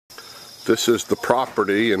This is the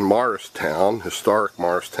property in Mauricetown, historic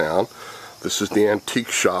Mauricetown. This is the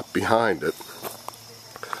antique shop behind it.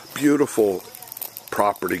 Beautiful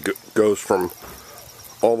property, goes from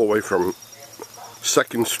all the way from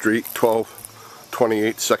 2nd Street,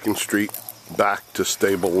 1228 2nd Street back to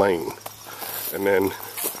Stable Lane. And then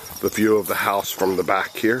the view of the house from the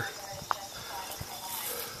back here.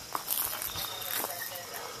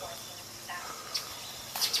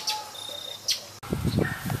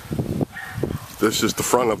 This is the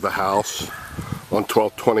front of the house on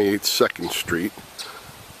 1228 2nd Street.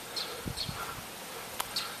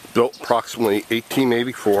 Built approximately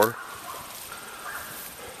 1884.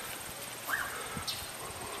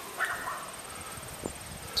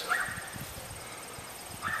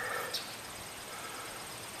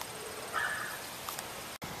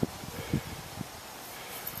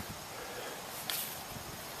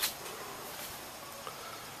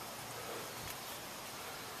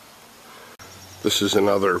 This is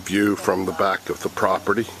another view from the back of the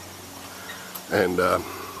property, and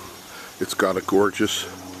it's got a gorgeous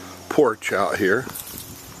porch out here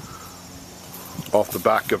off the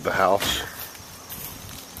back of the house.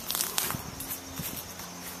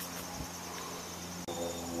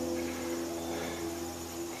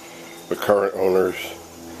 The current owners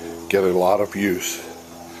get a lot of use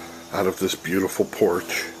out of this beautiful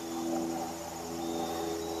porch.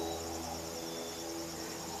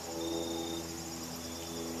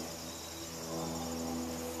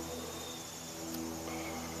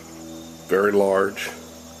 Very large,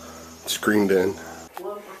 screened in.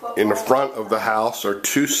 In the front of the house are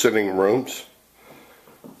 2 sitting rooms.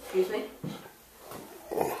 Excuse me?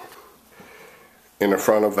 In the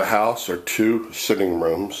front of the house are 2 sitting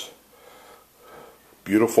rooms.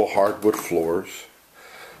 Beautiful hardwood floors.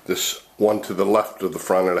 This one to the left of the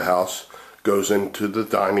front of the house goes into the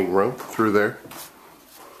dining room through there.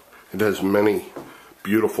 It has many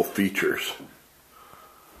beautiful features.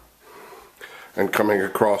 And coming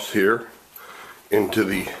across here into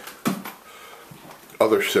the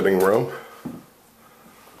other sitting room,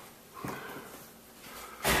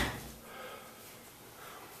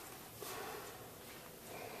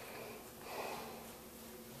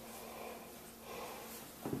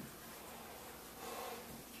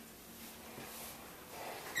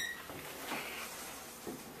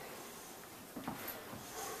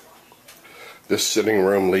 this sitting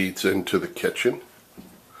room leads into the kitchen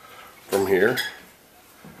from here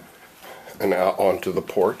and out onto the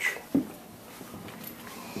porch.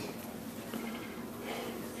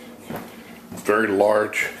 Very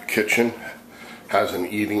large kitchen, has an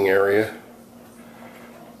eating area.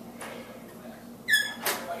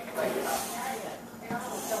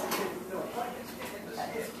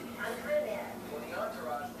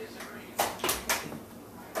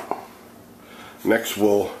 Next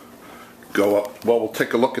we'll go up, well, we'll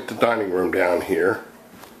take a look at the dining room down here.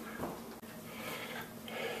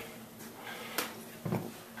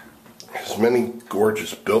 Has many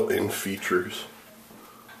gorgeous built-in features.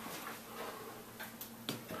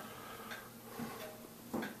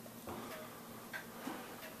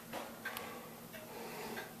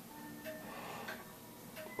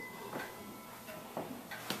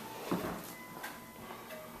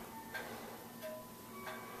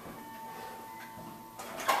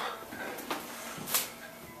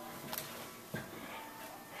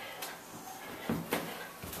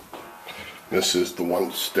 This is the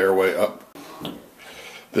one stairway up.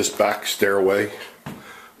 This back stairway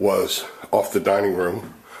was off the dining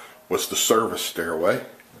room, was the service stairway,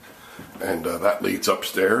 and that leads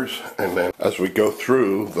upstairs. And then as we go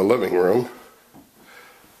through the living room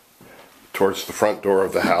towards the front door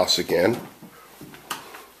of the house again,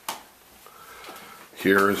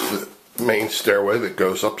 here's the main stairway that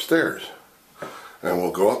goes upstairs. And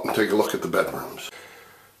we'll go up and take a look at the bedrooms.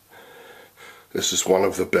 This is one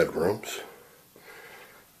of the bedrooms.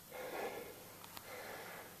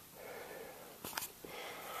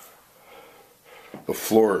 The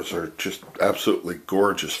floors are just absolutely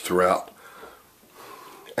gorgeous throughout.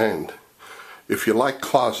 And if you like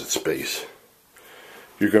closet space,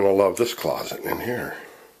 you're going to love this closet in here.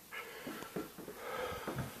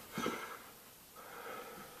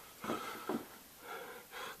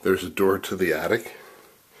 There's a door to the attic.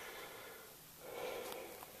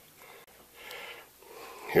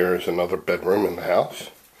 Here's another bedroom in the house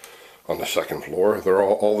on the 2nd floor. They're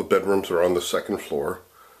all the bedrooms are on the 2nd floor.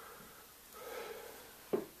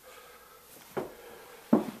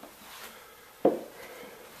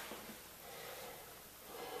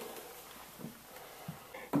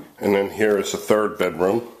 And then here is a 3rd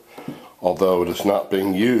bedroom, although it is not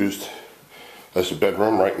being used as a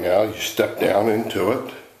bedroom right now. You step down into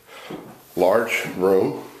it large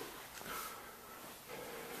room.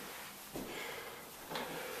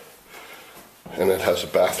 And it has a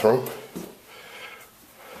bathroom.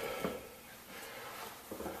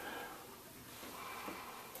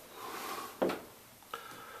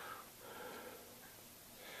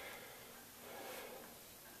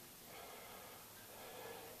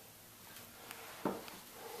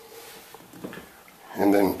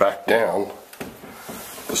 And then back down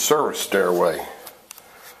the service stairway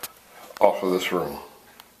off of this room.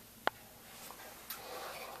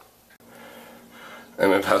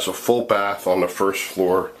 And it has a full bath on the first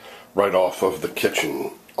floor right off of the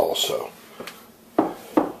kitchen also.